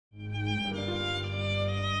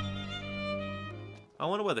I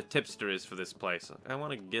wonder where the tipster is for this place. I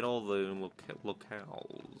want to get all the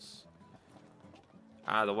locales.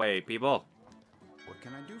 Out of the way, people. What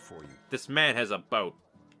can I do for you? This man has a boat.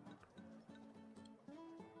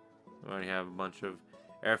 We already have a bunch of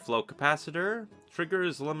airflow capacitor.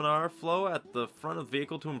 Triggers laminar flow at the front of the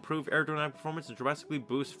vehicle to improve aerodynamic performance and drastically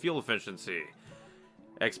boost fuel efficiency.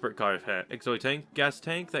 Expert car auxiliary tank, gas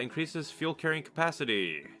tank that increases fuel carrying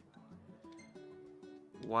capacity.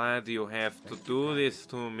 Why do you have to do this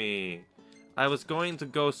to me? I was going to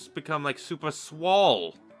go become like Super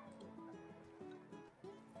Swole.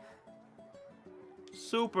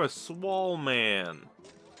 Super Swole Man.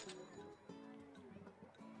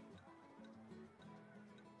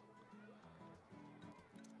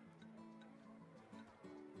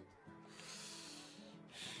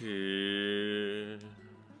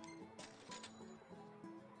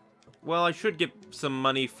 Well, I should get some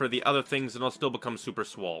money for the other things and I'll still become Super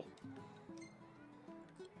Swole.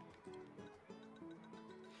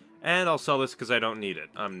 And I'll sell this because I don't need it.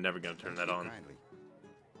 I'm never going to turn that on.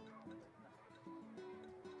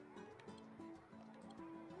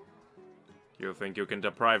 You think you can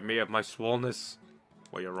deprive me of my swollenness?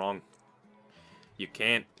 Well, you're wrong. You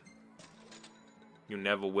can't. You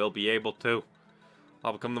never will be able to.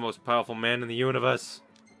 I'll become the most powerful man in the universe.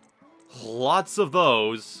 Lots of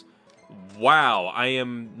those. Wow, I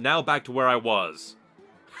am now back to where I was.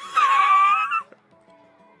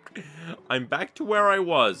 I'm back to where I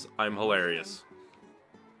was. I'm hilarious.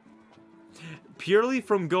 Purely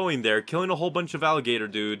from going there, killing a whole bunch of alligator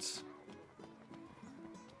dudes.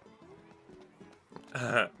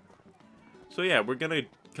 So yeah, we're gonna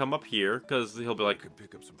come up here, because he'll be like, could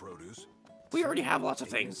pick up some produce. We already have lots of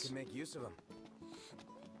things. Can make use of them.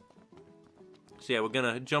 So yeah, we're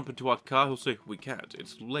gonna jump into our car. He'll say, we can't.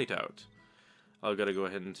 It's late out. I've gotta go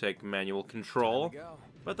ahead and take manual control.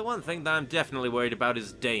 But the one thing that I'm definitely worried about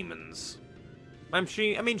is daemons. I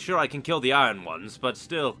mean, sure, I can kill the iron ones, but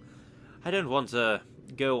still, I don't want to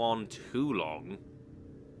go on too long.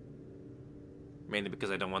 Mainly because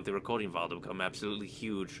I don't want the recording file to become absolutely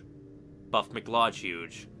huge. Buff McLarge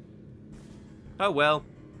huge. Oh well.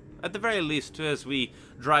 At the very least, as we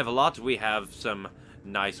drive a lot, we have some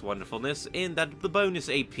nice wonderfulness in that the bonus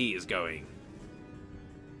AP is going.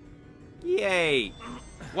 Yay!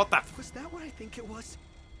 What the f- Was that what I think it was?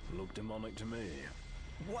 Looked demonic to me.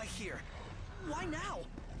 Why here? Why now?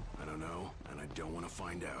 I don't know, and I don't want to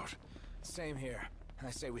find out. Same here.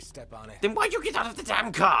 I say we step on it. Then why'd you get out of the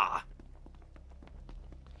damn car?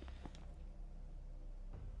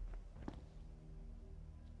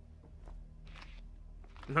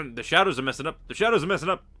 The shadows are messing up. The shadows are messing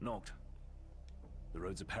up. Noct. The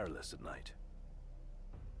roads are perilous at night.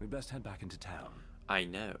 We best head back into town. I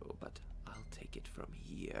know, but I'll take it from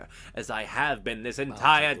here, as I have been this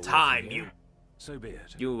entire time. So be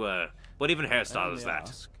it. What even hairstyle is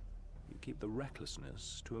that? You keep the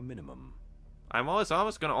recklessness to a minimum. I'm always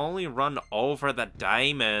gonna only run over the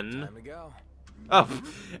diamond. Time to go. Oh,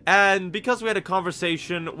 and because we had a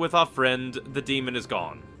conversation with our friend, the demon is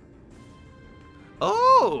gone.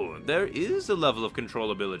 Oh, there is a level of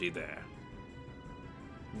controllability there.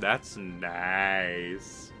 That's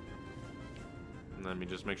nice. Let me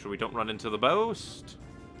just make sure we don't run into the boast.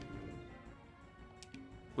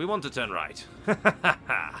 We want to turn right.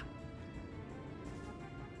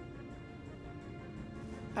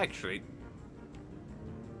 Actually,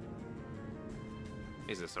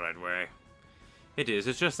 is this the right way? It is.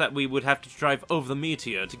 It's just that we would have to drive over the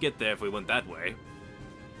meteor to get there if we went that way.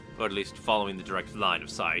 Or at least following the direct line of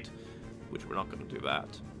sight, which we're not going to do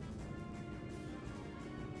that.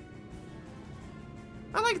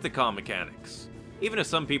 I like the car mechanics, even if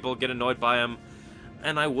some people get annoyed by them,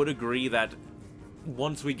 and I would agree that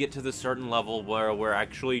once we get to the certain level where we're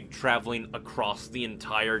actually traveling across the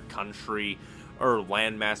entire country or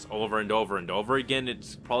landmass over and over and over again,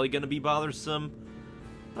 it's probably going to be bothersome.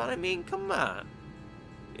 But I mean, come on.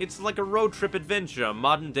 It's like a road trip adventure,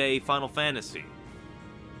 modern day Final Fantasy.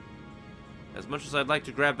 As much as I'd like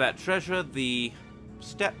to grab that treasure, the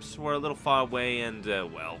steps were a little far away and,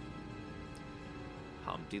 well,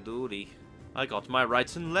 Humpty Doody. I got my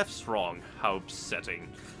rights and lefts wrong. How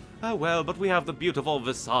upsetting. Oh well, but we have the beautiful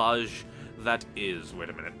visage that is... Wait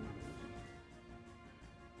a minute.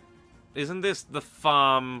 Isn't this the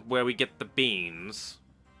farm where we get the beans?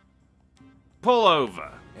 Pull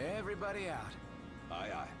over. Everybody out. Aye,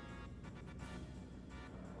 aye.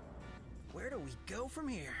 Where do we go from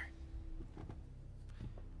here?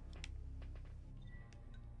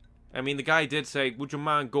 I mean, the guy did say, would you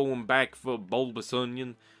mind going back for bulbous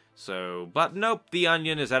onion? So, but nope, the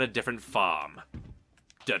onion is at a different farm.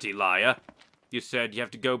 Dirty liar. You said you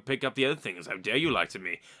have to go pick up the other things. How dare you lie to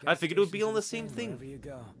me? I figured it would be on the same thing. Wherever you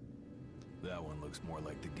go. That one looks more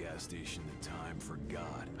like the gas station that time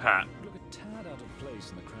forgot. Ha. Look a tad out of place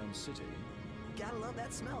in the Crown City. Gotta love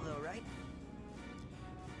that smell, though, right?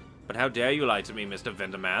 But how dare you lie to me, Mr.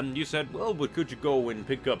 Vendorman? You said, well, but could you go and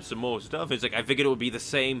pick up some more stuff? It's like, I figured it would be the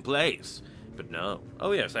same place. But no.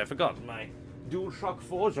 Oh, yes, I forgot. My DualShock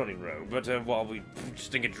 4's running low. But while we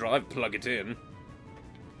sting a drive, plug it in.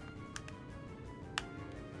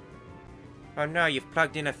 Oh, no, you've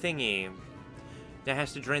plugged in a thingy. That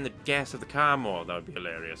has to drain the gas of the car more. That would be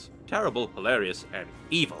hilarious. Terrible, hilarious, and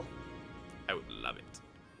evil. I would love it.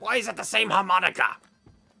 Why is it the same harmonica?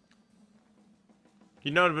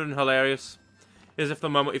 You know what would have been hilarious? Is if the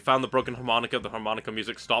moment we found the broken harmonica, the harmonica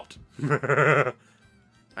music stopped. I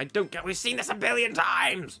don't get. We've seen this a billion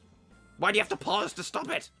times! Why do you have to pause to stop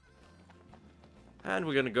it? And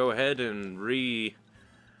we're gonna go ahead and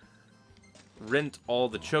rent all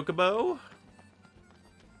the chocobo.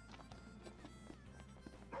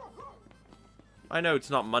 I know it's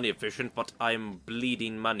not money efficient, but I'm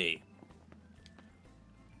bleeding money.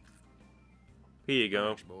 Here you go.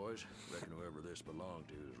 Thanks, boys. Reckon whoever this belonged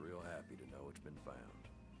to is real happy to know it's been found.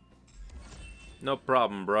 No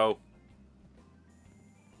problem, bro.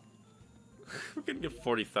 We're gonna get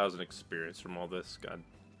 40,000 experience from all this, god.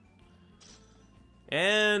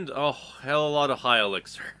 And, oh, hell of a lot of high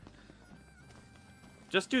elixir.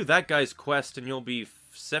 Just do that guy's quest and you'll be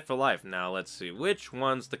set for life. Now, let's see. Which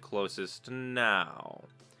one's the closest now?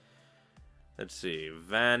 Let's see.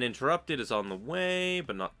 Van Interrupted is on the way,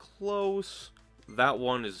 but not close. That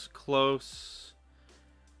one is close.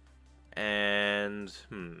 And,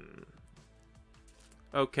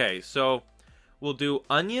 okay, so we'll do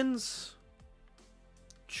Onions,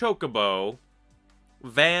 Chocobo,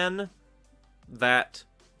 Van, that,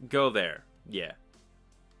 go there. Yeah.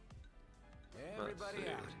 Everybody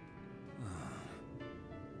out.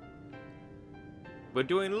 We're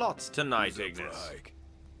doing lots tonight, Who's up for a Ignis. hike?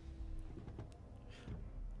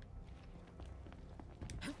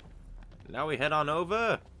 Now we head on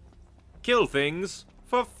over. Kill things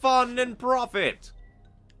for fun and profit.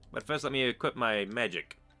 But first let me equip my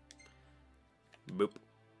magic. Boop.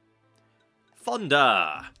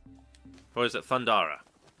 Thunder. Or is it Thundara?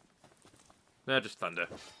 No, just Thunder.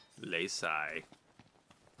 Laysai.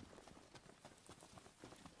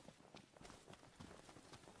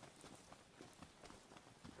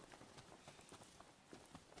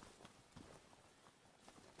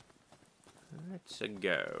 Let's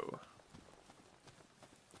go.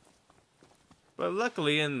 But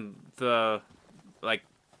luckily in the, like,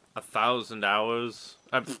 1,000 hours...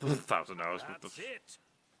 1,000 hours. That's it.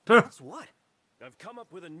 That's what? I've come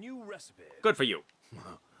up with a new recipe. Good for you.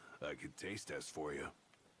 I could taste test for you.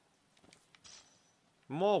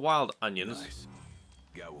 More wild onions. Nice.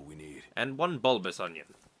 Got what we need. And one bulbous onion.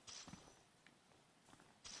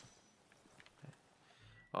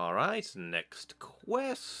 Alright, next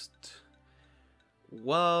quest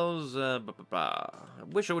was, I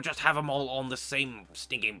wish I would just have them all on the same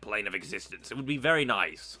stinking plane of existence. It would be very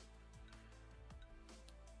nice.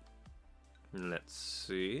 Let's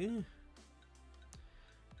see.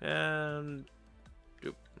 And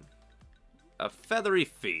a feathery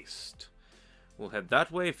feast. We'll head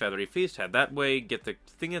that way, feathery feast, head that way, get the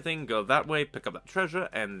thing, go that way, pick up that treasure,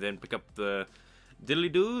 and then pick up the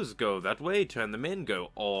diddly-doos, go that way, turn them in,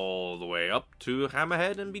 go all the way up to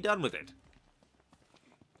Hammerhead, and be done with it.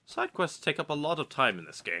 Side quests take up a lot of time in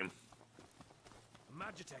this game.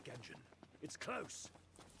 Magitech engine. It's close.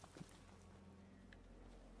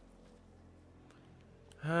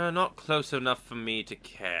 Not close enough for me to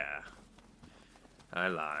care. I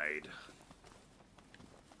lied.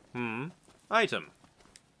 Item.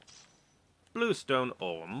 Bluestone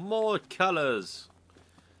ore. More colors.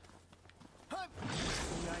 What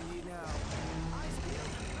I need now. Eyes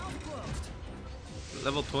peeled, mouth closed.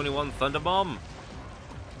 Level 21 Thunder Bomb.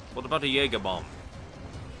 What about a Jaeger Bomb?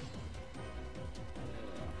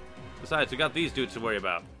 Besides, we got these dudes to worry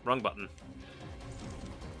about. Wrong button.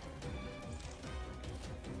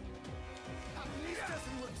 This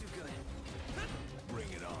doesn't look too good.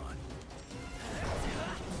 Bring it on.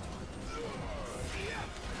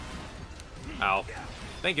 Ow.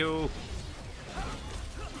 Thank you.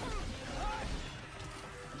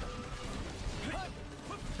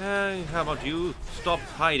 Hey, how about you? Stop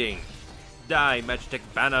hiding. Die, Magitech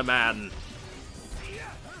Banner Man.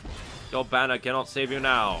 Your banner cannot save you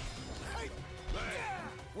now. Hey,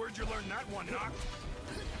 where'd you learn that one, Noct?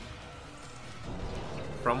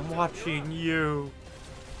 From watching you.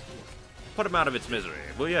 Put him out of its misery,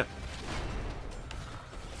 will ya?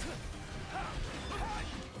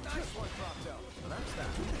 Nice one, Procto.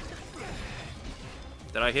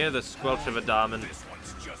 Did I hear the squelch of a diamond? This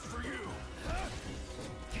one's just for you.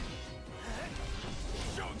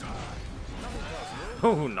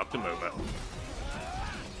 Oh, knocked him over.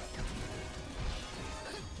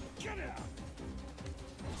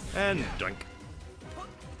 And doink.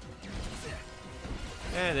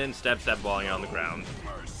 And then stab while you're on the ground.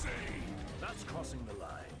 Mercy. That's crossing the line.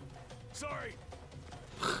 Sorry.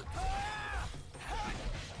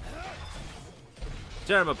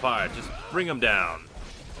 Tear him apart. Just bring him down.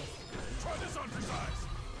 Try this on for size.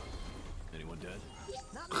 Anyone dead?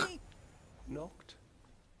 Not me. Knocked.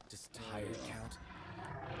 Just tired, Count.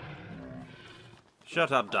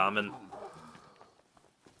 Shut up, Darman.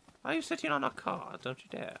 Are you sitting on a car? Don't you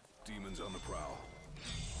dare. Demons on the prowl.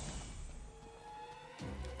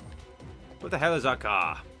 What the hell is our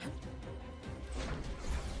car?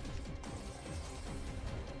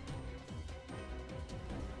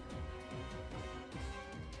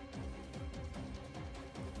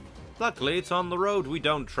 Luckily, it's on the road we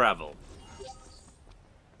don't travel.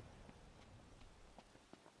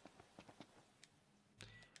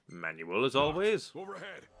 Manual as always.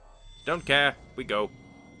 Overhead. Don't care. We go.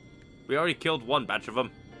 We already killed one batch of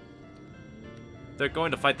them. They're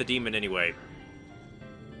going to fight the demon anyway.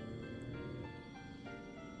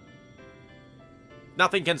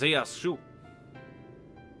 Nothing can see us. Shoot.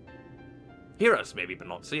 Hear us, maybe, but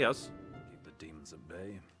not see us. Keep the demons at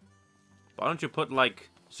bay. Why don't you put, like,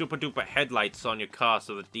 super duper headlights on your car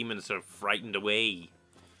so the demons are frightened away?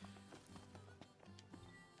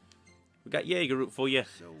 We got Jaeger root for you.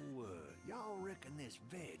 So, y'all reckon this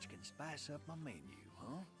veg can spice up my menu,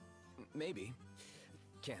 huh? Maybe.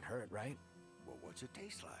 Can't hurt, right? Well, what's it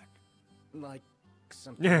taste like? Like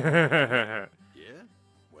something. Yeah?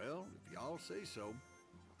 Well, if y'all say so.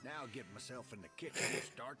 Now I'll get myself in the kitchen and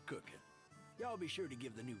start cooking. Y'all be sure to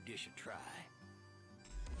give the new dish a try.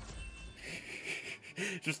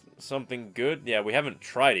 Just something good? Yeah, we haven't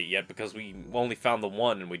tried it yet because we only found the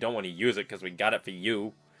one and we don't want to use it because we got it for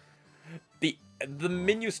you. The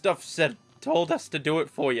menu stuff told us to do it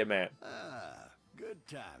for you, man. Ah, good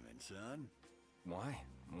timing, son. Why?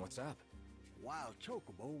 What's up? Wild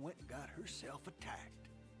Chocobo went and got herself attacked.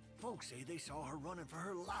 Folks say they saw her running for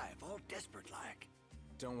her life, all desperate-like.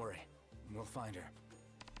 Don't worry. We'll find her.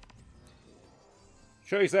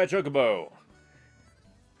 Chase that chocobo.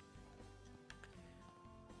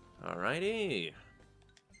 Alrighty.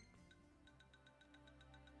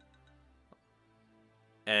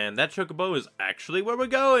 And that chocobo is actually where we're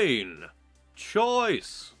going.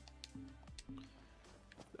 Choice.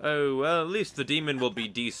 Oh, well, at least the demon will be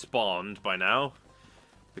despawned by now.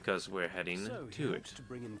 Because we're heading So to he it. hopes to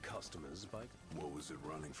bring in customers by... What was it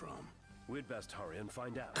running from? We'd best hurry and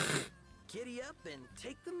find out. Giddy up and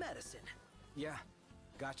take the medicine. Yeah,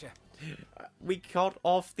 gotcha. We cut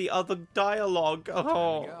off the other dialogue. There we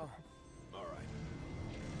Oh. go. All right.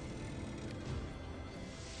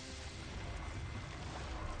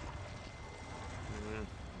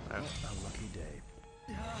 A lucky day.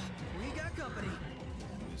 We got company.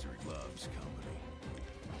 Wizard loves company.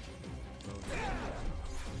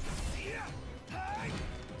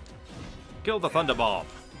 Kill the thunder bomb.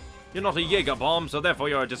 You're not a Jaeger bomb, so therefore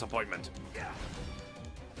you're a disappointment.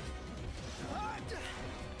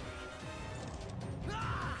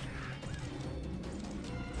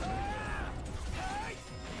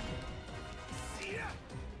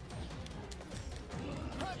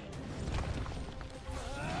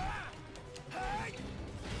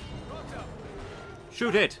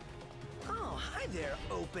 Shoot it! Oh, hi there,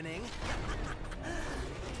 opening.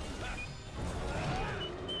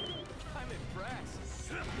 I'm impressed.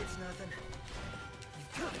 It's nothing.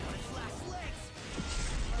 You've got my last legs.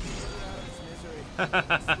 Swift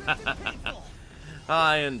and painful.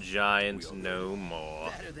 Iron Giant no more.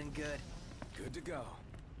 Better than good. Good to go.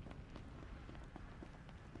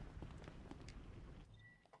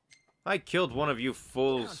 I killed one of you Now,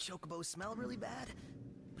 fools. chocobos smell really bad,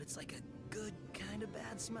 but it's like a good kind of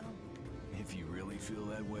bad smell. If you really feel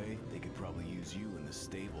that way, they could probably use you in the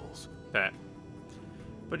stables. Heh.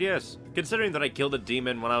 But yes, considering that I killed a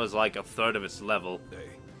demon when I was like a third of its level. Hey,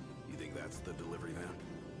 you think that's the delivery van?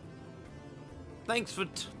 Thanks for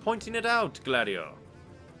pointing it out, Gladio.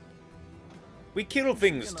 We kill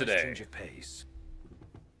things A nice today. change of pace.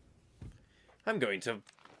 I'm going to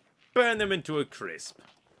burn them into a crisp.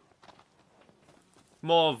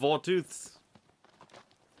 More Vortooths.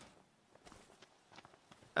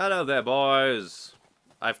 Hello there, boys.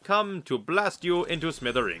 I've come to blast you into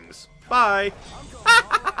smithereens. Bye!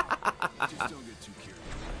 Just don't get too curious.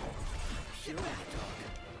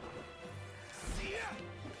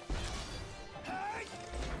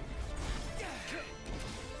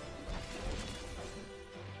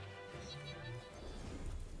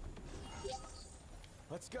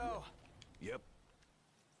 go. Yep.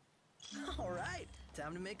 All right,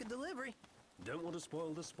 time to make a delivery. Don't want to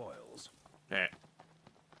spoil the spoils. Eh.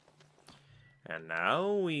 And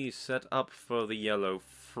now we set up for the Yellow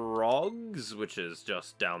Frogs, which is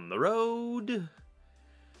just down the road.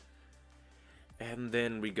 And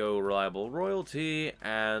then we go Reliable Royalty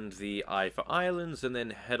and the Eye for Islands, and then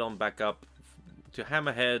head on back up to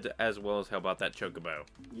Hammerhead, as well as how about that Chocobo.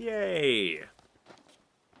 Yay!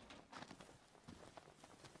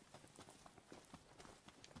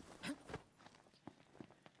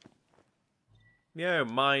 Yeah,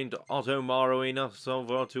 mind auto-marrowing us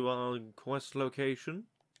over to our quest location?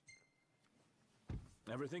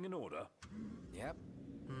 Everything in order? Yep.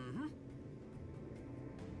 Mm-hmm.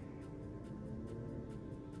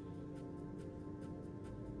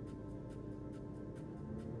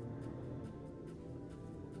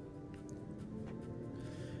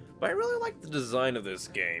 But I really like the design of this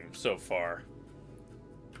game so far.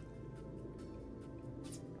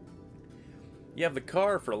 You have the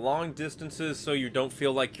car for long distances, so you don't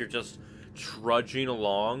feel like you're just trudging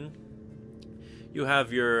along. You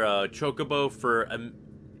have your Chocobo for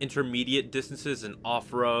intermediate distances and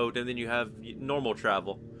off-road, and then you have normal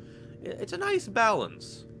travel. It's a nice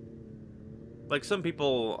balance. Like, some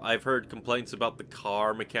people, I've heard complaints about the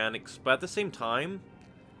car mechanics, but at the same time...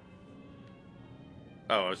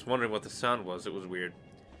 Oh, I was wondering what the sound was. It was weird.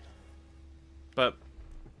 But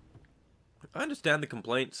I understand the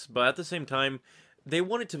complaints, but at the same time, they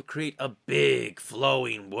wanted to create a big,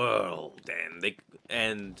 flowing world,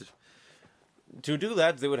 and to do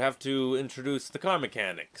that, they would have to introduce the car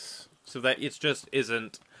mechanics, so that it just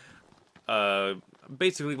isn't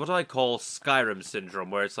basically what I call Skyrim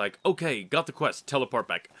syndrome, where it's like, okay, got the quest, teleport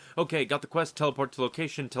back. Okay, got the quest, teleport to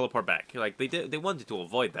location, teleport back. Like they wanted to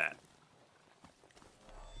avoid that.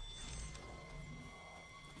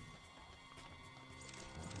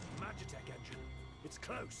 It's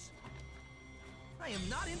close. I am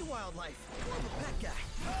not into wildlife. More of a pet guy.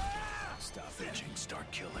 Stop itching, start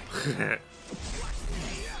killing.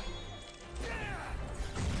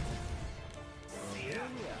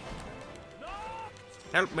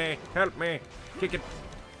 Help me, help me. Kick it.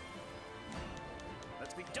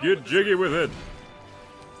 Let's be done Get with jiggy with it.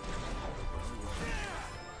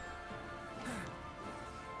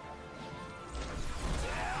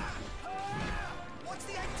 What's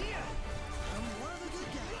the idea? I'm one of the good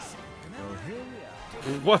guys.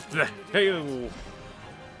 Remember? What the hell?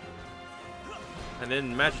 And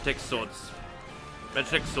then Magitech swords.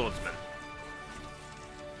 Magitech swordsman.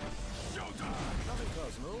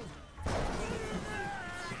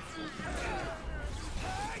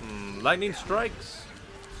 Lightning strikes,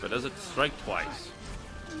 but does it strike twice?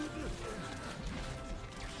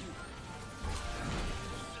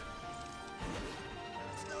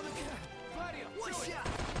 One shot.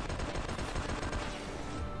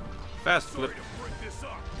 Fast flip.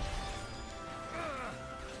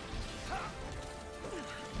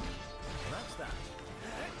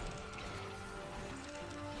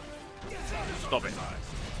 Stop it.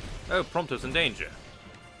 Oh, Prompto's in danger.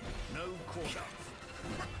 no quarter.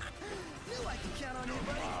 Knew I could count on you,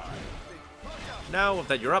 buddy. Now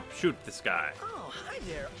that you're up, shoot this guy. Oh, hi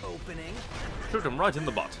there, opening. Shoot him right in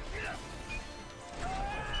the butt.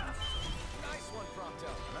 Nice one, Prompto.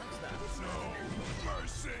 That's that. No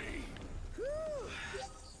mercy.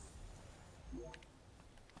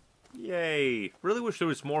 Yay. Really wish there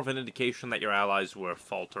was more of an indication that your allies were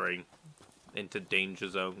faltering into danger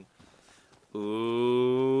zone.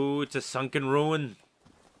 Ooh, it's a sunken ruin.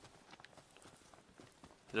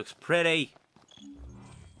 It looks pretty.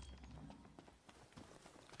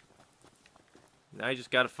 Now you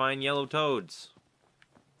just gotta find yellow toads.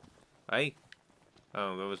 Hey?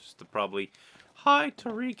 Oh, that was just the probably... Hi,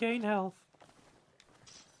 to regain health.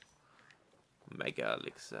 Mega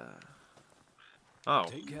elixir. Oh.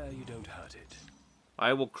 Take care you don't hurt it.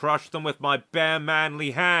 I will crush them with my bare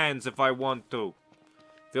manly hands if I want to.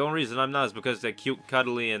 The only reason I'm not is because they're cute,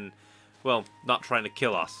 cuddly, and, well, not trying to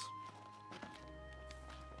kill us.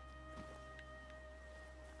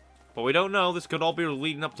 But we don't know. This could all be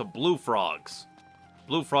leading up to blue frogs.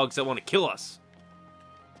 Blue frogs that want to kill us.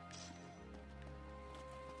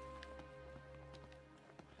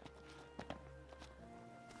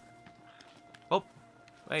 Oh.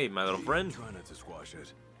 Hey, my little friend. Try not to squash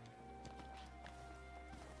it.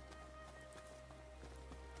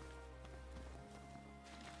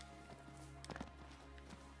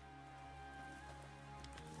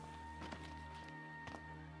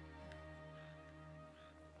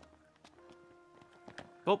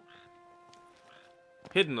 Oh.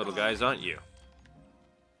 Hidden little guys, aren't you?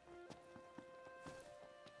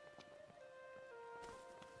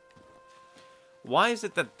 Why is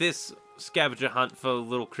it that this scavenger hunt for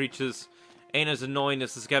little creatures ain't as annoying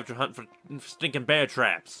as the scavenger hunt for stinking bear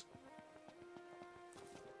traps?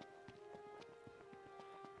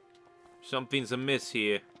 Something's amiss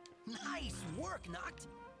here. Nice work, Noct.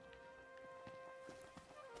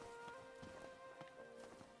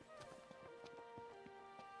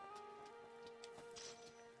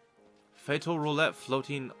 Fatal roulette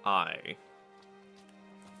floating eye.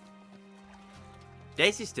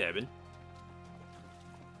 That's disturbing.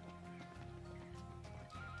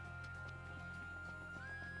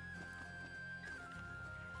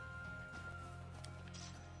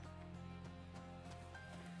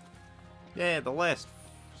 Yeah, the last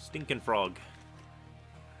stinking frog.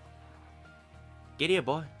 Get here,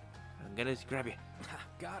 boy. I'm gonna grab you.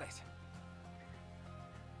 Got it.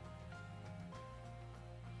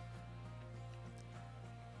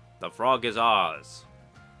 The frog is ours.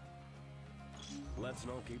 Let's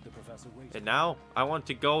not keep the professor waiting. And now, I want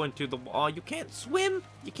to go into the... Oh, you can't swim?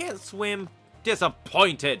 You can't swim?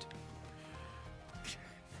 Disappointed!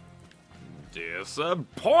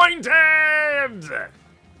 Disappointed!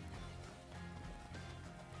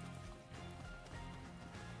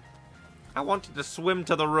 I wanted to swim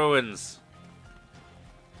to the ruins,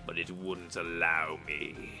 but it wouldn't allow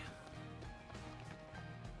me.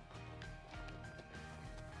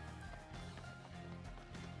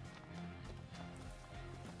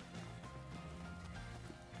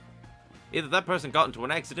 Either that person got into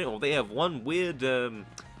an accident, or they have one weird, tail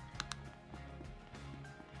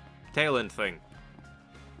end thing.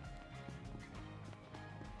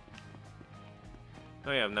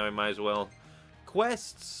 Oh yeah, now I might as well.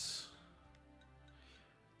 Quests.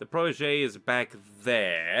 The protege is back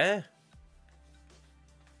there.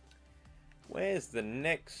 Where's the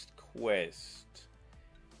next quest?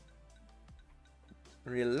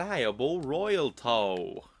 Reliable royal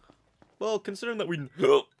tow. Well, considering that we...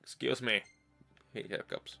 excuse me. Hate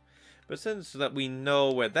hiccups. But since that we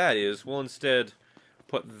know where that is, we'll instead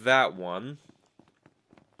put that one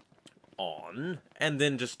on, and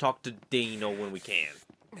then just talk to Dino when we can.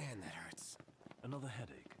 Man, that hurts. Another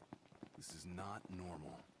headache. This is not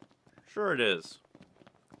normal. Sure it is.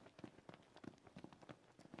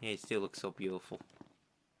 Yeah, it still looks so beautiful.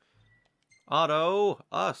 Otto,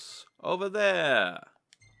 us, over there.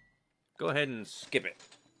 Go ahead and skip it.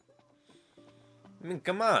 I mean,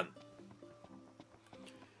 come on.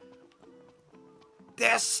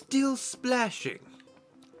 They're still splashing.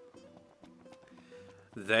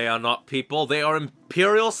 They are not people, they are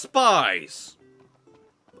Imperial spies.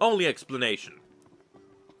 Only explanation.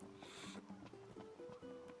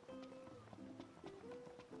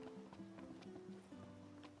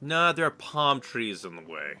 Nah, there are palm trees in the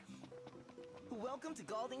way. Welcome to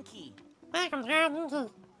Golden Key.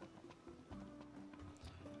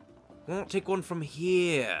 Won't take one from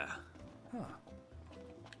here. Huh.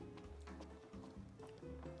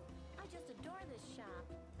 I just adore this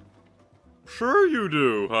shop. Sure you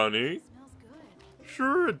do, honey. It smells good.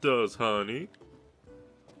 Sure it does, honey.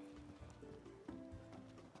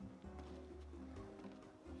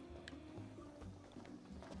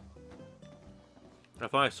 I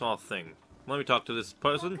thought I saw a thing. Let me talk to this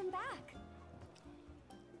person. Welcome back.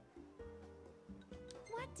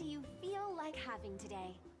 What do you feel like having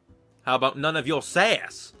today? How about none of your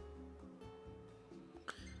sass?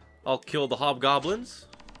 I'll kill the hobgoblins.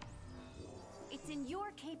 It's in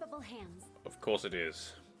your capable hands. Of course it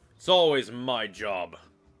is. It's always my job.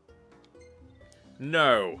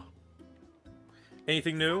 No.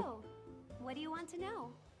 Anything new? So, what do you want to know?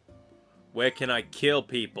 Where can I kill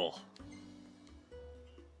people?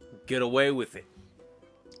 Get away with it.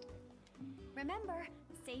 Remember,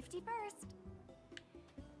 safety first.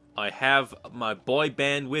 I have my boy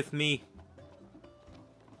band with me.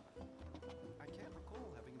 I can't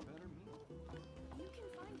recall having a better meal. You can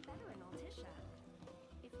find better in Altisha,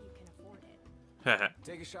 if you can afford it.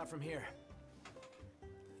 Take a shot from here.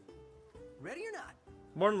 Ready or not?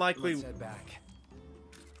 More than likely, Let's head back.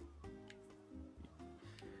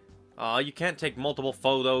 you can't take multiple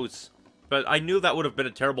photos. But I knew that would have been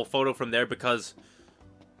a terrible photo from there because...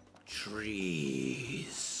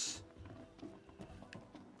 trees.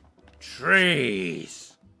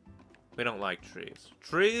 Trees. We don't like trees.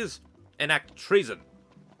 Trees enact treason.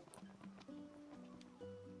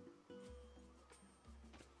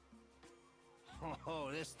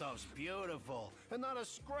 Oh, this stuff's beautiful. And not a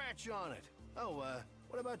scratch on it. Oh,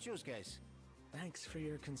 what about you guys? Thanks for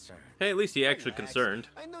your concern. Hey, at least he actually Relax. concerned.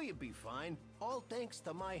 I knew you'd be fine. All thanks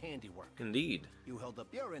to my handiwork. Indeed. You held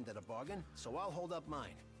up your end of the bargain, so I'll hold up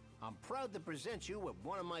mine. I'm proud to present you with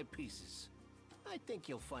one of my pieces. I think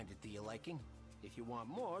you'll find it to your liking. If you want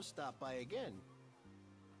more, stop by again.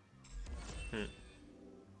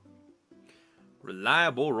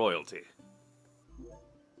 Reliable royalty.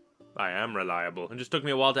 I am reliable. It just took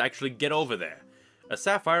me a while to actually get over there. A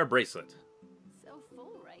sapphire bracelet. So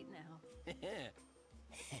full right now.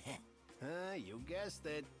 You guessed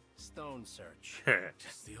it. Stone search.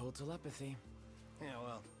 Just the old telepathy. Yeah,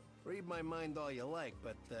 well, read my mind all you like,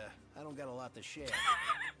 but I don't got a lot to share.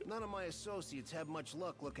 None of my associates have much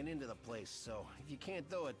luck looking into the place, so if you can't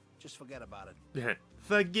do it, just forget about it.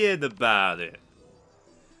 Forget about it.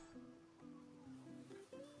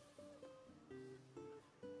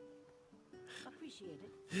 Appreciate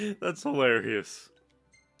it. That's hilarious.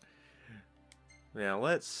 Now,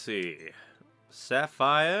 let's see.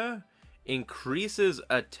 Sapphire increases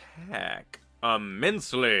attack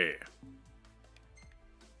immensely.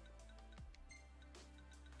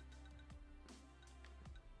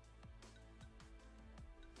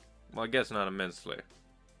 Well, I guess not immensely.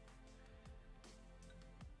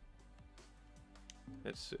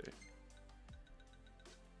 Let's see.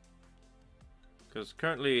 Because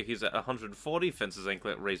currently he's at 140. Fence's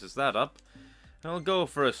Anklet raises that up. I'll go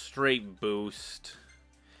for a straight boost.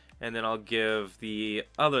 And then I'll give the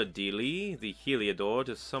other dealie, the Heliodor,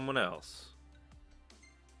 to someone else.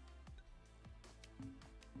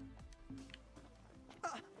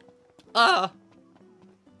 Well,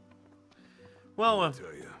 I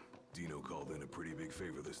tell you, Dino called in a pretty big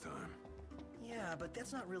favor this time. Yeah, but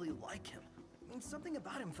that's not really like him. I mean, something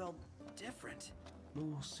about him felt different.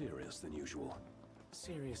 More serious than usual.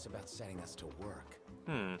 Serious about setting us to work.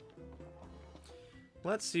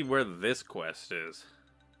 Let's see where this quest is.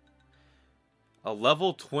 A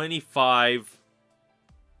level 25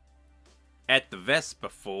 at the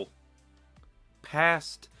Vespaful.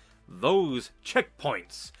 Past those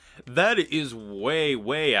checkpoints. That is way,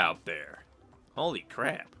 way out there. Holy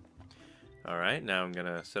crap. Alright, now I'm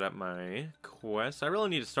gonna set up my quest. I really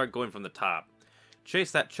need to start going from the top. Chase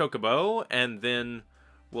that chocobo, and then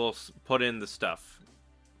we'll put in the stuff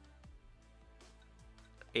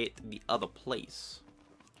at the other place.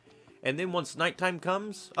 And then once nighttime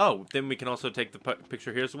comes, oh, then we can also take the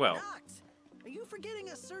picture here as well. Noct, are you forgetting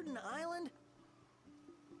a certain island?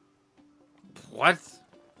 What?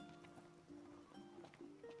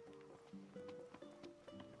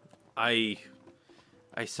 I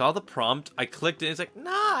saw the prompt, I clicked it, and it's like,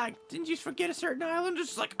 nah, didn't you forget a certain island?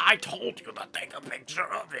 It's like, I told you to take a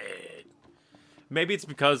picture of it. Maybe it's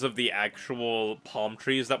because of the actual palm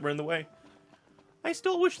trees that were in the way. I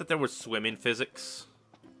still wish that there was swimming physics.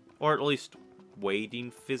 Or at least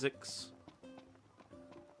wading physics.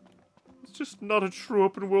 It's just not a true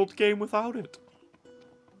open world game without it.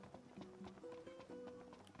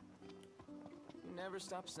 You never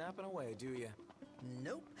stop snapping away, do you?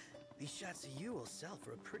 Nope. These shots of you will sell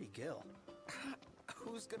for a pretty gill.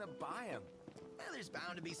 Who's gonna buy him? Well, there's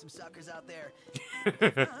bound to be some suckers out there.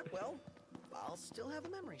 If not, well, I'll still have the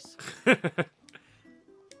memories.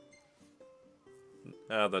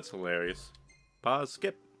 Oh, that's hilarious. Pause,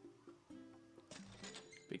 skip.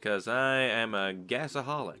 Because I am a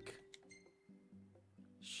gasaholic.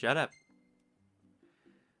 Shut up.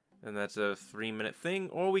 And that's a 3-minute thing,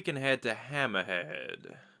 or we can head to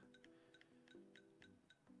Hammerhead.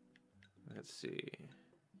 Let's see.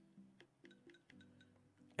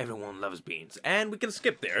 Everyone loves beans, and we can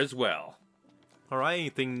skip there as well. Alright,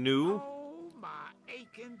 anything new? Oh, my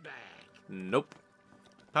aching back. Nope.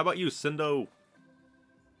 How about you, Cindo?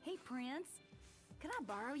 Hey, Prince. Can I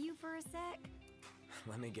borrow you for a sec?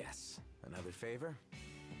 Let me guess. Another favor?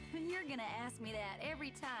 You're gonna ask me that every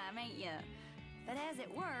time, ain't ya? But as it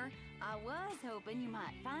were, I was hoping you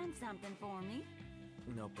might find something for me.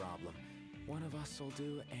 No problem. One of us will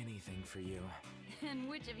do anything for you. And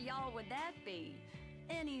which of y'all would that be?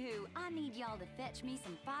 Anywho, I need y'all to fetch me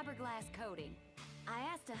some fiberglass coating. I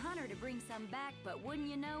asked a hunter to bring some back, but wouldn't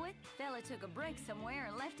you know it, fella took a break somewhere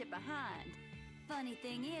and left it behind. Funny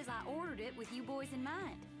thing is, I ordered it with you boys in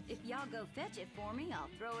mind. If y'all go fetch it for me, I'll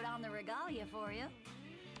throw it on the regalia for you.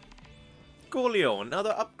 Coolio,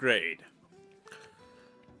 another upgrade.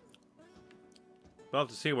 We'll have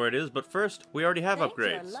to see where it is, but first, we already have Thank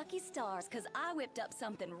upgrades. your lucky stars, because I whipped up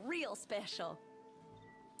something real special.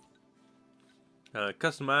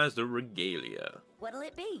 Customize the regalia. What'll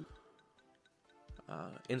it be?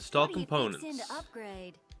 Install What are you components. fixin' to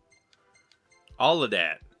upgrade? All of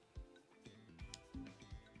that.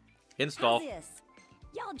 Install. How's this?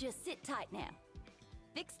 Y'all just sit tight now.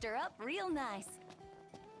 Fixed her up real nice.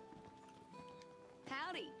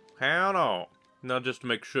 Howdy. Howdy. Now, just to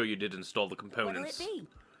make sure you did install the What'll components. it be?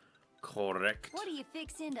 Correct. What are you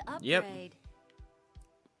fixin' to upgrade? Yep.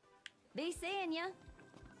 Be seeing ya.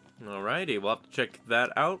 Alrighty, we'll have to check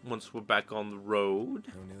that out once we're back on the road.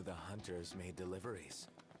 Who knew the hunters made deliveries?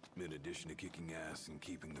 In addition to kicking ass and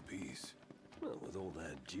keeping the peace. Well, with all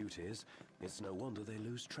their duties, it's no wonder they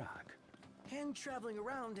lose track. And traveling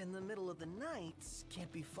around in the middle of the night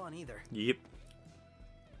can't be fun either. Yep.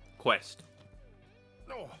 Quest.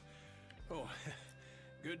 Oh,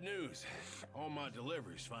 good news. All my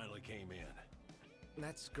deliveries finally came in.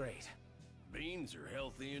 That's great. Beans are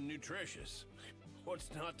healthy and nutritious. What's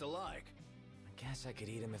not to like? I guess I could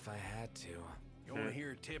eat them if I had to. You want to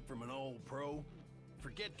hear a tip from an old pro?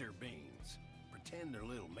 Forget their beans. Pretend they're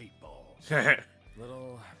little meatballs.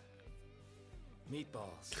 Little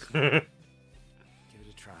meatballs. Give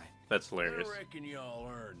it a try. That's hilarious. I reckon y'all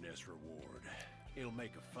earn this reward. It'll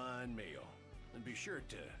make a fine meal. And be sure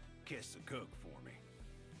to kiss the cook for me.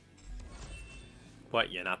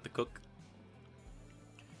 What, you're not the cook?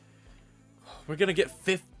 We're gonna get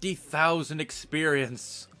 50,000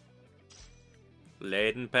 experience.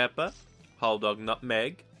 Laden pepper, whole dog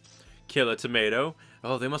nutmeg, killer tomato.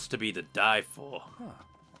 Oh, they must be to die for.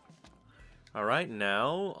 Alright,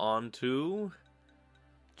 now on to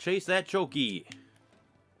chase that chokey.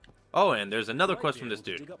 Oh, and there's another quest from this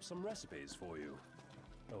dude. Dig up some recipes for you,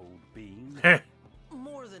 old bean.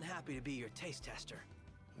 More than happy to be your taste tester.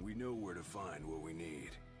 We know where to find what we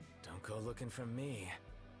need. Don't go looking for me.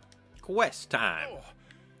 Quest time.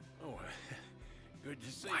 Oh, good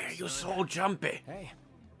to see Why are you son. so jumpy? Hey,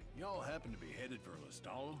 Y'all happen to be headed for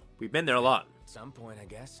Lestalem? We've been there a lot. at some point, I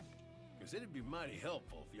guess. Because it'd be mighty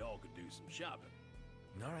helpful if y'all could do some shopping.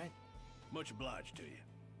 All right. Much obliged to you.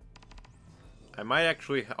 I might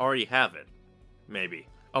actually already have it. Maybe.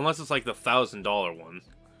 Unless it's like the $1,000 one.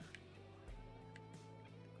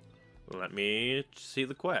 Let me see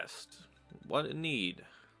the quest. What it need?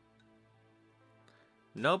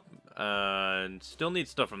 Nope. Still need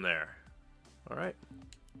stuff from there. Alright.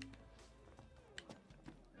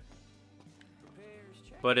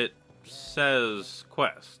 But it says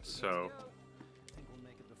quest, so... Think we'll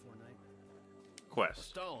make it before night.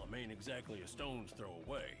 Quest. Lestalem ain't exactly a stone's throw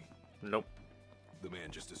away. Nope. The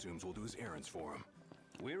man just assumes we'll do his errands for him.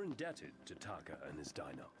 We're indebted to Taka and his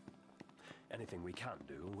diner. Anything we can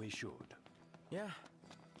do, we should. Yeah,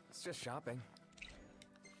 it's just shopping.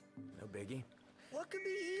 No biggie. What could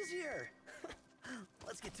be easier?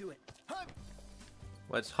 Let's get to it. Huh.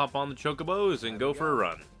 Let's hop on the chocobos and go for a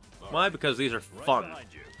run. Why? Because these are fun.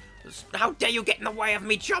 How dare you get in the way of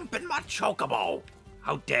me jumping my chocobo?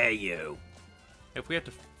 How dare you? If we have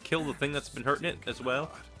to kill the thing that's been hurting it as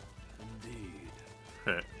well.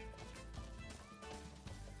 Indeed.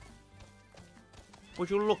 Would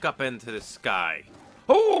you look up into the sky?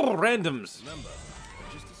 Oh, randoms!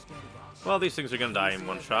 Well, these things are gonna die in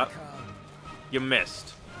one shot. You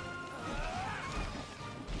missed.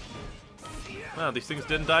 Well, these things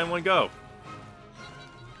didn't die in one go.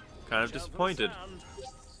 Kind of disappointed.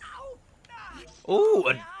 Ooh,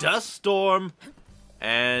 a dust storm!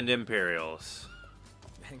 And Imperials.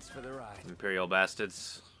 Thanks for the ride. Imperial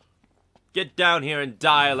bastards. Get down here and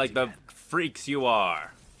die like the freaks you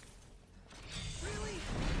are. Really?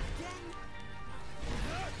 Again?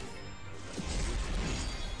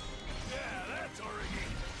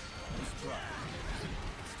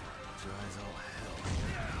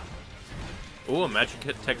 Ooh, a magic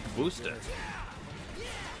tech booster.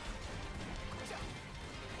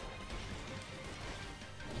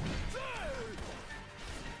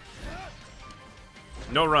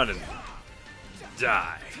 No running.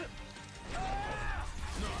 Die.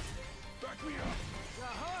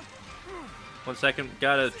 One second,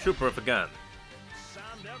 got a trooper with a gun.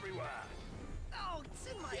 Sound everywhere. Oh, it's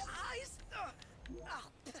in my eyes.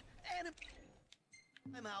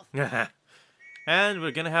 And my mouth. And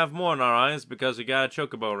we're gonna have more in our eyes because we got a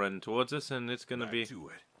chocobo running towards us, and it's gonna be Back to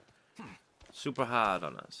it. super hard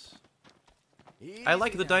on us. I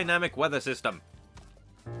like the dynamic weather system.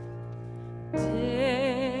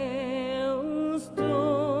 Tales to